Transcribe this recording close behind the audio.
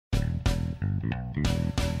This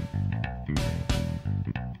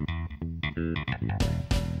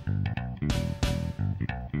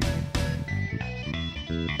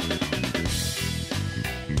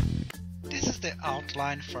is the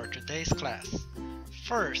outline for today's class.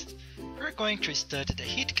 First, we're going to study the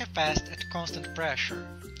heat capacity at constant pressure.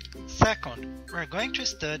 Second, we're going to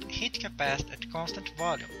study heat capacity at constant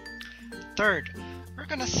volume. Third, we're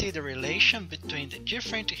going to see the relation between the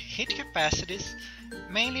different heat capacities,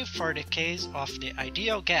 mainly for the case of the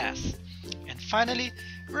ideal gas. And finally,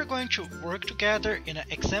 we're going to work together in an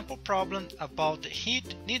example problem about the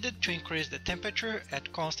heat needed to increase the temperature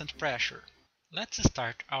at constant pressure. Let's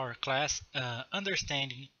start our class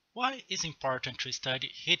understanding why it's important to study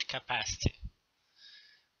heat capacity.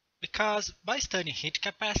 Because by studying heat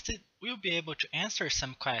capacity, we'll be able to answer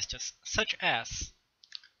some questions such as: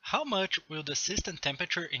 how much will the system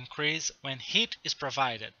temperature increase when heat is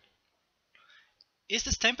provided? Is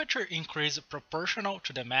this temperature increase proportional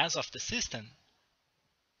to the mass of the system?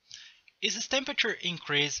 Is this temperature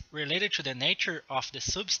increase related to the nature of the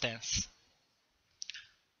substance?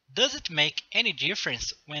 Does it make any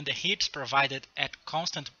difference when the heat is provided at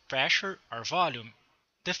constant pressure or volume?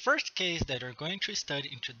 The first case that we're going to study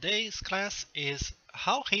in today's class is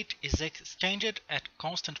how heat is exchanged at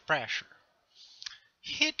constant pressure.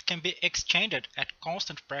 Heat can be exchanged at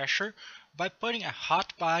constant pressure by putting a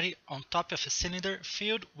hot body on top of a cylinder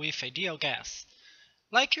filled with ideal gas,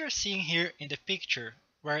 like you're seeing here in the picture,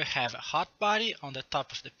 where you have a hot body on the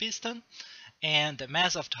top of the piston, and the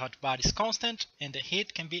mass of the hot body is constant, and the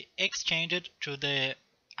heat can be exchanged to the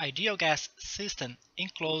ideal gas system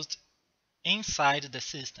enclosed inside the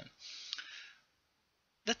system.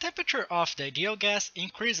 The temperature of the ideal gas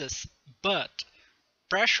increases, but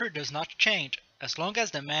pressure does not change as long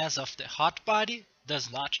as the mass of the hot body does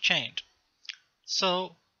not change.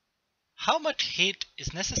 So, how much heat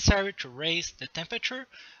is necessary to raise the temperature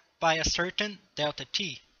by a certain delta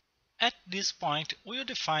T? At this point, we will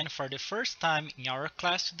define for the first time in our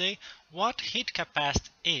class today what heat capacity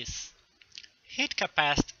is. Heat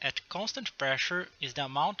capacity at constant pressure is the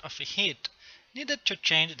amount of heat needed to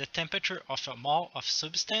change the temperature of a mole of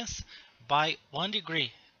substance by 1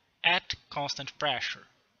 degree at constant pressure.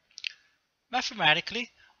 Mathematically,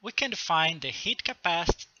 we can define the heat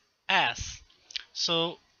capacity as: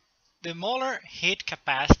 so the molar heat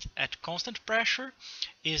capacity at constant pressure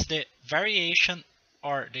is the variation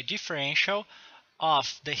or the differential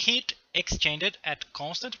of the heat exchanged at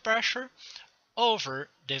constant pressure over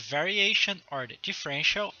the variation or the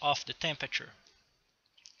differential of the temperature.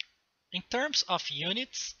 In terms of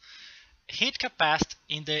units, heat capacity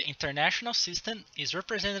in the international system is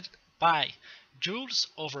represented by joules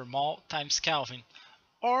over mole times Kelvin,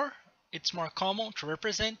 or it's more common to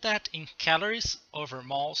represent that in calories over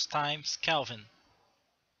moles times Kelvin.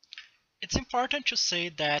 It's important to say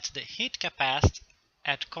that the heat capacity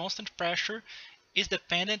at constant pressure is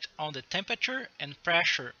dependent on the temperature and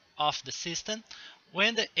pressure of the system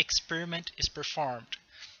when the experiment is performed.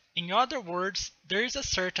 In other words, there is a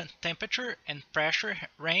certain temperature and pressure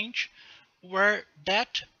range where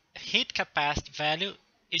that heat capacity value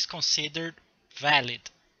is considered valid.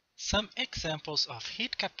 Some examples of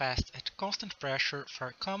heat capacity at constant pressure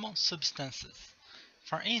for common substances.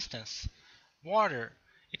 For instance, water.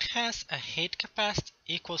 It has a heat capacity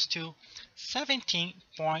equals to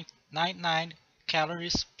 17.99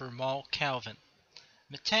 calories per mole Kelvin.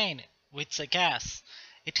 Methane, which is a gas,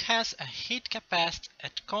 it has a heat capacity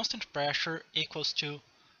at constant pressure equals to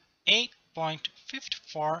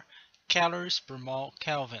 8.54 calories per mole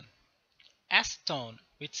Kelvin. Acetone,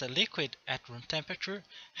 which is a liquid at room temperature,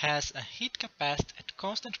 has a heat capacity at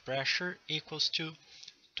constant pressure equals to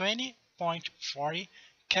 20.40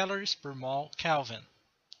 calories per mole Kelvin.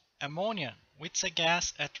 Ammonia, which is a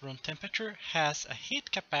gas at room temperature, has a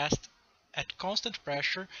heat capacity at constant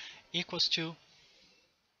pressure equals to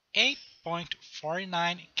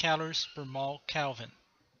 8.49 calories per mole Kelvin.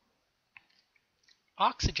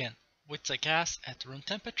 Oxygen, which is a gas at room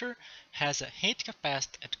temperature, has a heat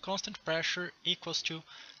capacity at constant pressure equals to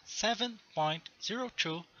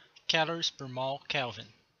 7.02 calories per mole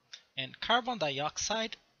Kelvin. And carbon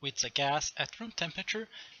dioxide, which is a gas at room temperature,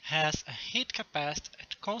 has a heat capacity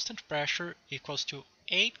at constant pressure equals to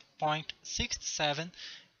 8.67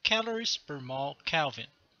 calories per mole Kelvin.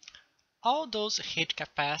 All those heat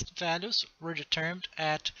capacity values were determined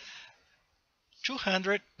at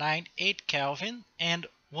 298 Kelvin and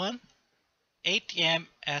 1 atm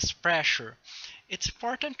as pressure. It's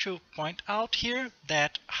important to point out here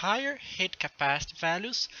that higher heat capacity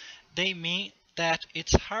values, they mean that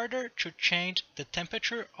it's harder to change the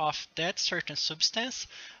temperature of that certain substance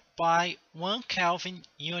by 1 Kelvin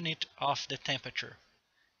unit of the temperature.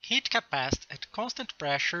 Heat capacity at constant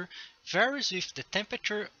pressure varies with the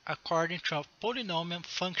temperature according to a polynomial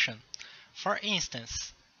function. For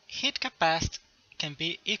instance, heat capacity can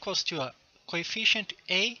be equals to a coefficient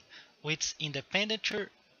A, which is independent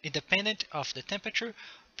of the temperature,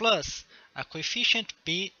 plus a coefficient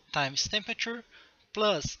B times temperature,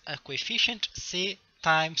 plus a coefficient C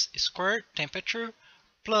times squared temperature,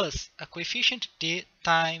 plus a coefficient D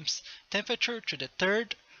times temperature to the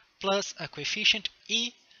third, plus a coefficient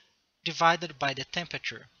E divided by the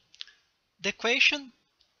temperature. The equation,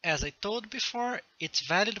 as I told before, it's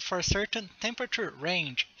valid for a certain temperature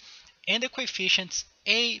range, and the coefficients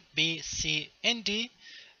A, B, C, and D,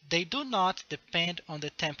 they do not depend on the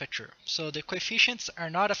temperature. So the coefficients are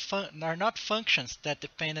not functions that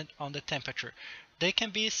depend on the temperature. They can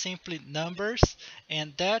be simply numbers,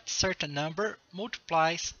 and that certain number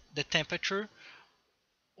multiplies the temperature,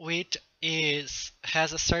 which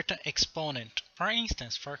has a certain exponent. For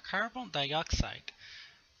instance, for carbon dioxide,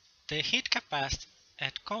 the heat capacity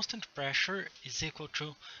at constant pressure is equal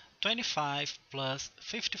to 25 plus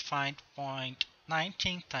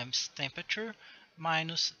 55.19 times temperature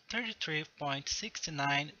minus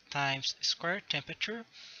 33.69 times square temperature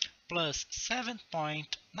plus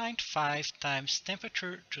 7.95 times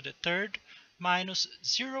temperature to the third minus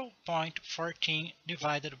 0.14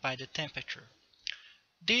 divided by the temperature.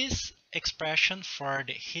 This expression for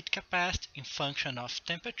the heat capacity in function of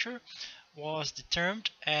temperature was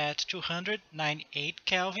determined at 298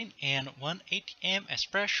 Kelvin and 1 atm as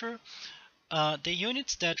pressure. The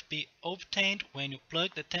units that be obtained when you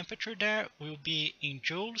plug the temperature there will be in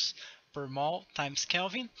joules per mole times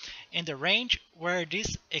Kelvin, and the range where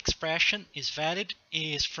this expression is valid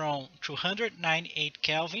is from 298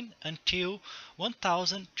 Kelvin until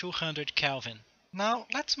 1200 Kelvin. Now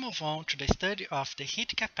let's move on to the study of the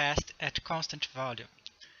heat capacity at constant volume.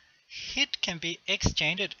 Heat can be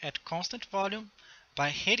exchanged at constant volume by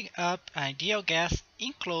heating up an ideal gas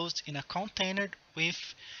enclosed in a container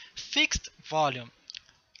with fixed volume.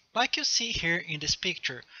 Like you see here in this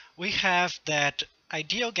picture, we have that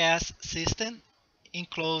ideal gas system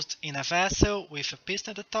enclosed in a vessel with a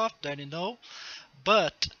piston at the top that you know,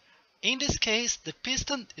 but in this case the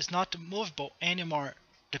piston is not movable anymore.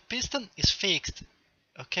 The piston is fixed,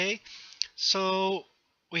 okay? So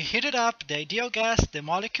we heated up the ideal gas, the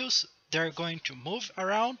molecules, they're going to move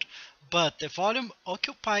around, but the volume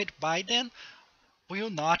occupied by them will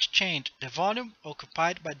not change. The volume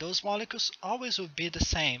occupied by those molecules always will be the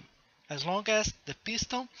same, as long as the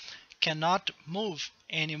piston cannot move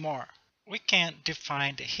anymore. We can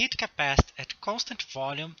define the heat capacity at constant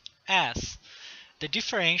volume as the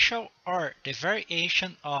differential or the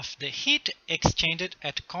variation of the heat exchanged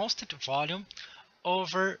at constant volume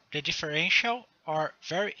over the differential or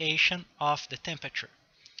variation of the temperature.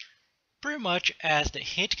 Pretty much as the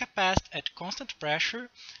heat capacity at constant pressure.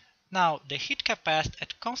 Now the heat capacity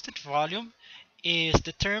at constant volume is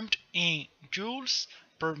determined in joules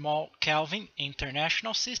per mole Kelvin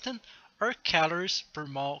international system or calories per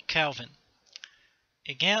mole Kelvin.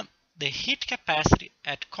 Again, the heat capacity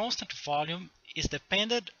at constant volume is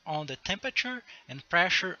dependent on the temperature and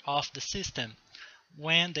pressure of the system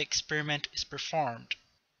when the experiment is performed.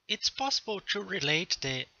 It's possible to relate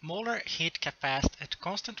the molar heat capacity at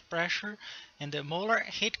constant pressure and the molar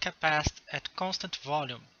heat capacity at constant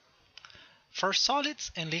volume. For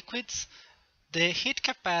solids and liquids, the heat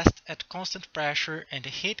capacity at constant pressure and the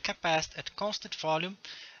heat capacity at constant volume,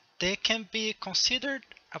 they can be considered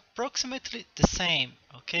approximately the same,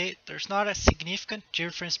 okay? There's not a significant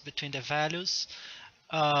difference between the values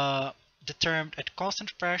determined at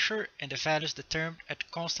constant pressure and the values determined at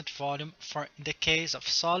constant volume in the case of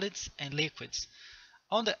solids and liquids.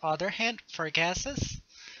 On the other hand, for gases,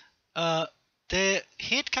 the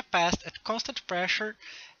heat capacity at constant pressure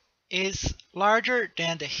is larger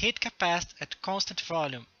than the heat capacity at constant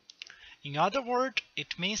volume. In other words,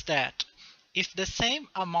 it means that if the same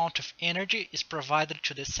amount of energy is provided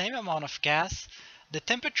to the same amount of gas, the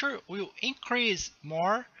temperature will increase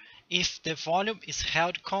more if the volume is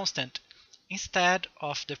held constant instead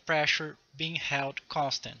of the pressure being held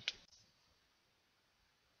constant.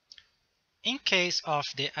 In case of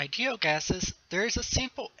the ideal gases, there is a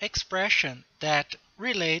simple expression that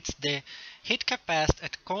relates the heat capacity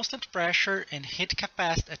at constant pressure and heat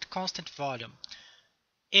capacity at constant volume.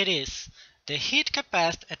 It is the heat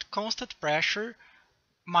capacity at constant pressure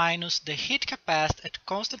minus the heat capacity at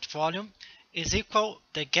constant volume is equal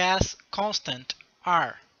the gas constant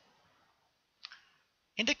R.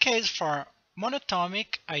 In the case for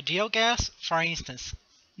monatomic ideal gas, for instance,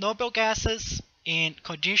 noble gases, in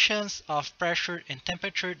conditions of pressure and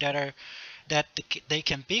temperature that they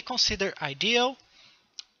can be considered ideal,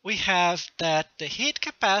 we have that the heat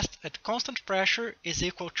capacity at constant pressure is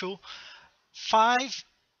equal to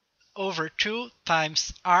 5/2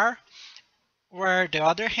 times R, where the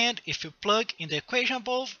other hand, if you plug in the equation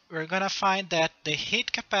above, we're going to find that the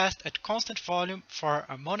heat capacity at constant volume for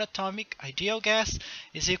a monatomic ideal gas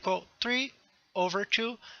is equal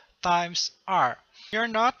 3/2 times R. You're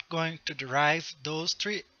not going to derive those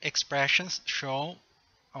three expressions shown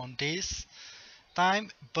on this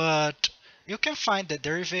time, but you can find the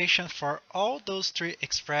derivation for all those three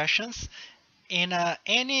expressions in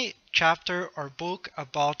any chapter or book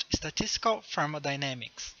about statistical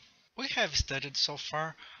thermodynamics. We have studied so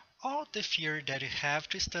far all the theory that you have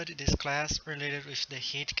to study this class related with the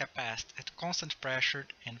heat capacity at constant pressure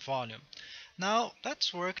and volume. Now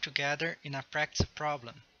let's work together in a practice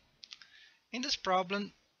problem. In this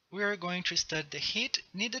problem, we are going to study the heat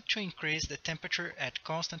needed to increase the temperature at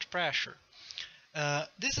constant pressure.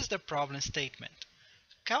 This is the problem statement.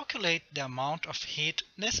 Calculate the amount of heat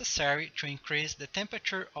necessary to increase the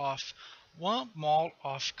temperature of 1 mole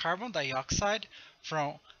of carbon dioxide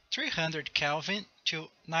from 300 Kelvin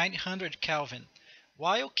to 900 Kelvin,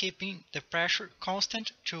 while keeping the pressure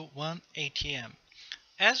constant to 1 atm.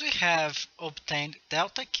 As we have obtained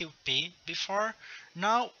delta Qp before,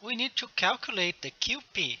 now we need to calculate the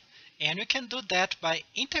Qp, and we can do that by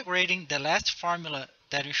integrating the last formula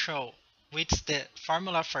that we show, which is the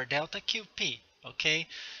formula for delta Qp. Okay,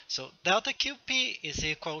 so delta Qp is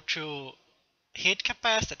equal to heat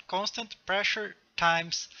capacity at constant pressure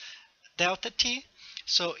times delta T.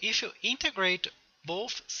 So if you integrate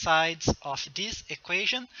both sides of this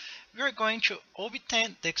equation, we are going to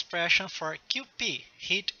obtain the expression for Qp,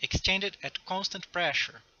 heat exchanged at constant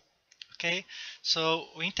pressure. Okay, so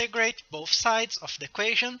we integrate both sides of the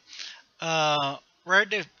equation, where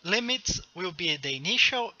the limits will be the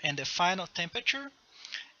initial and the final temperature,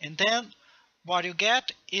 and then what you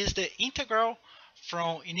get is the integral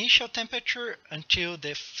from initial temperature until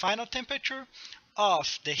the final temperature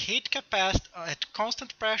of the heat capacity at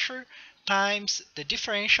constant pressure times the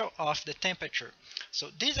differential of the temperature.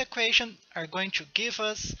 So these equations are going to give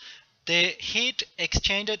us the heat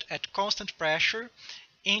exchanged at constant pressure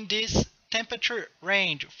in this temperature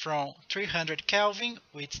range from 300 Kelvin,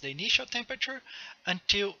 which is the initial temperature,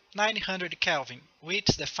 until 900 Kelvin, which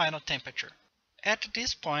is the final temperature. At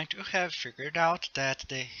this point, you have figured out that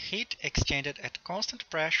the heat exchanged at constant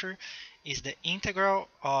pressure is the integral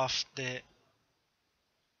of the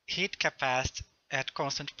heat capacity at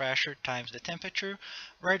constant pressure times the temperature,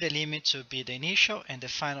 where the limits will be the initial and the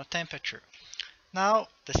final temperature. Now,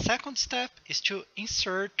 the second step is to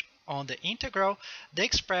insert on the integral the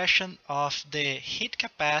expression of the heat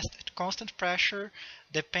capacity at constant pressure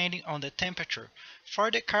depending on the temperature. For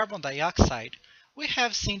the carbon dioxide, we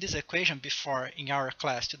have seen this equation before in our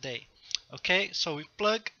class today. Okay, so we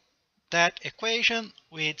plug that equation,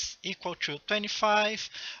 which is equal to 25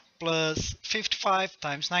 plus 55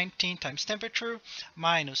 times 19 times temperature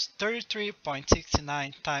minus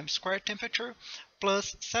 33.69 times square temperature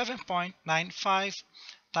plus 7.95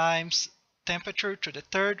 times temperature to the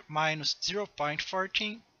third minus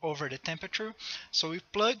 0.14 over the temperature. So we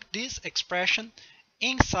plug this expression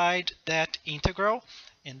inside that integral,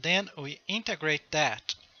 and then we integrate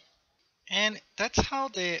that. And that's how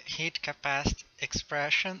the heat capacity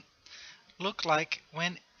expression look like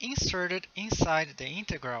when inserted inside the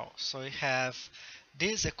integral. So we have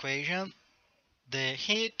this equation: the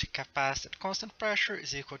heat capacity at constant pressure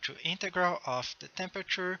is equal to integral of the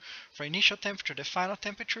temperature for initial temperature to the final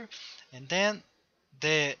temperature, and then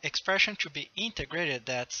the expression to be integrated,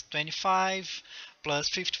 that's 25 plus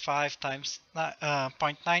 55 times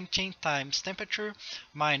 0.19 times temperature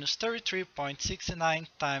minus 33.69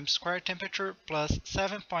 times square temperature plus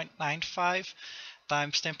 7.95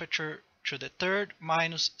 times temperature to the third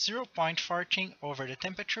minus 0.14 over the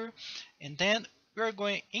temperature, and then we are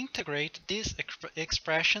going to integrate this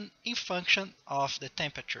expression in function of the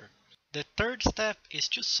temperature. The third step is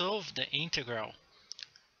to solve the integral.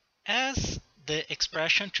 As the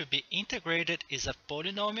expression to be integrated is a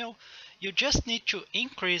polynomial, you just need to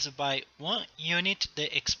increase by 1 unit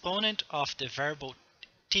the exponent of the variable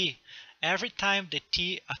t every time the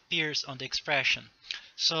t appears on the expression.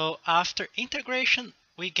 So after integration,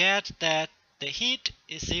 we get that the heat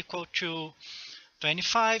is equal to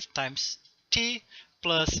 25 times t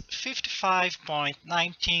plus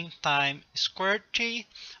 55.19 times squared t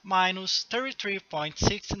minus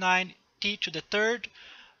 33.69 t to the third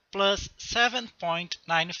plus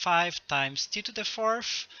 7.95 times t to the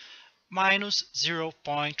fourth minus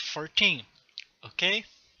 0.14. Okay?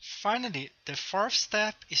 Finally, the fourth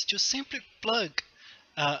step is to simply plug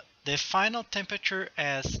the final temperature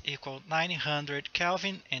as equal 900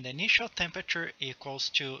 Kelvin and the initial temperature equals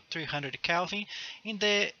to 300 Kelvin in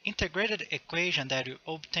the integrated equation that you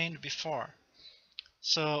obtained before.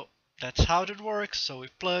 So that's how it works. So we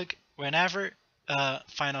plug whenever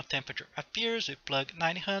final temperature appears, we plug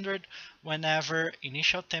 900. Whenever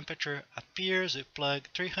initial temperature appears, we plug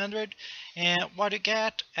 300. And what you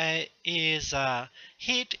get is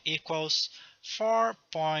heat equals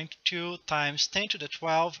 4.2 times 10 to the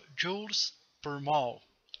 12 joules per mole.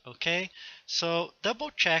 Okay, so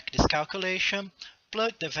double check this calculation,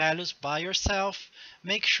 plug the values by yourself,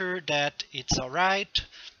 make sure that it's alright,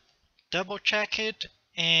 double check it,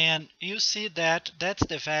 and you see that that's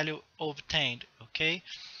the value obtained. Okay,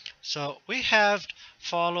 so we have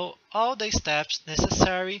follow all the steps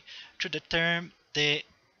necessary to determine the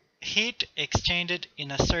heat exchanged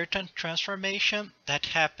in a certain transformation that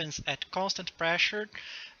happens at constant pressure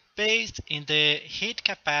based in the heat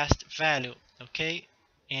capacity value. Okay,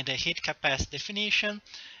 in the heat capacity definition,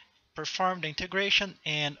 perform the integration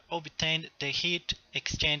and obtain the heat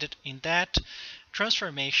exchanged in that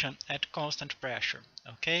transformation at constant pressure.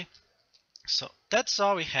 Okay, so that's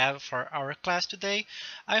all we have for our class today.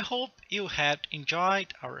 I hope you have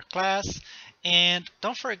enjoyed our class, and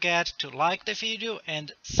don't forget to like the video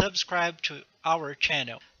and subscribe to our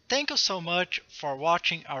channel. Thank you so much for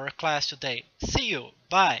watching our class today. See you.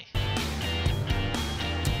 Bye.